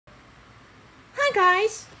Hi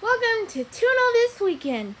guys, welcome to Toono this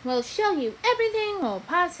weekend. We'll show you everything or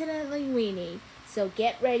possibly we need. So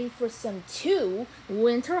get ready for some 2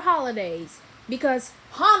 winter holidays because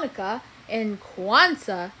Hanukkah and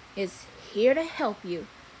Kwanzaa is here to help you.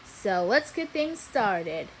 So let's get things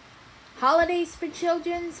started. Holidays for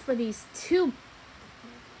children for these 2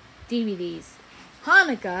 DVDs.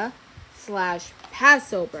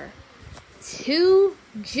 Hanukkah/Passover. 2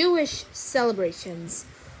 Jewish celebrations.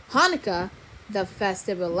 Hanukkah, the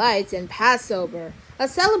festival of lights, and Passover, a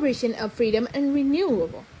celebration of freedom and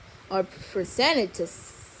renewal, are presented to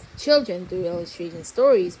children through illustration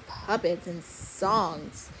stories, puppets, and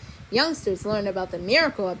songs. Youngsters learn about the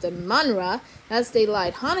miracle of the menorah as they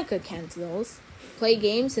light Hanukkah candles, play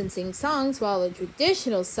games, and sing songs, while the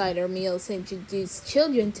traditional cider meals introduce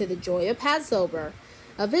children to the joy of Passover.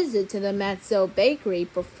 A visit to the matzo bakery,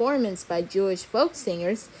 performance by Jewish folk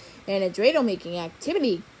singers, and a dreidel-making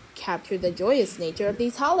activity capture the joyous nature of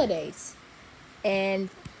these holidays. And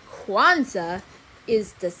Kwanzaa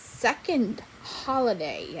is the second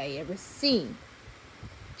holiday I ever seen.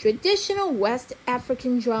 Traditional West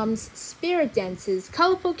African drums, spirit dances,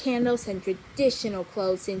 colorful candles, and traditional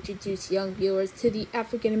clothes introduce young viewers to the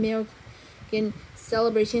African American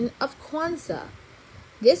celebration of Kwanzaa.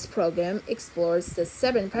 This program explores the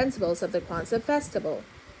 7 principles of the Kwanzaa festival: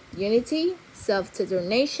 unity,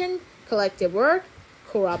 self-determination, collective work,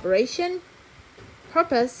 cooperation,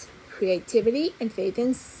 purpose, creativity, and faith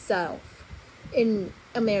in self. In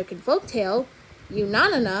American folktale,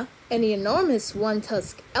 Unanana, an enormous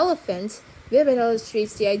one-tusked elephant, vivid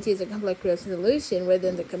illustrates the ideas of conflict resolution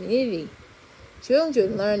within the community.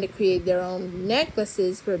 Children learn to create their own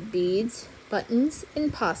necklaces for beads, buttons,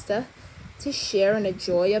 and pasta to share in the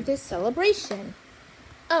joy of this celebration.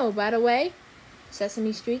 Oh, by the way,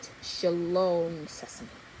 Sesame Street, Shalom Sesame.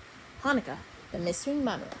 Hanukkah, the Mystery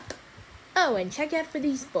Menorah. Oh, and check out for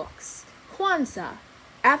these books. Kwanzaa,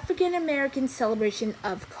 African American Celebration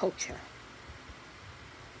of Culture.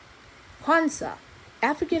 Kwanzaa,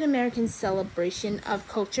 African American Celebration of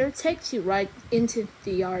Culture, takes you right into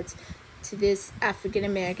the art to this African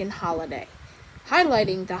American holiday.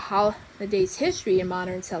 Highlighting the holiday's history and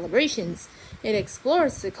modern celebrations, it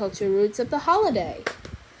explores the cultural roots of the holiday.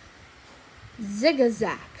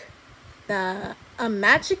 Zigzag, a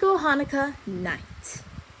magical Hanukkah night.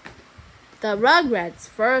 The Rugrats'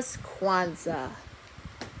 first Kwanzaa.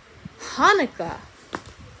 Hanukkah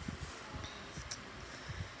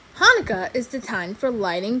is the time for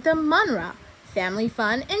lighting the menorah, family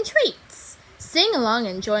fun, and treats. Sing along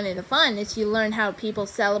and join in the fun as you learn how people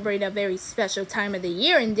celebrate a very special time of the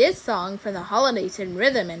year in this song from the Holidays in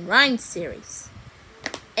Rhythm and Rhyme series.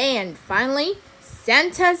 And finally,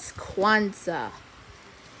 Santa's Kwanzaa.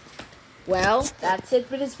 Well, that's it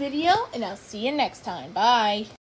for this video, and I'll see you next time. Bye!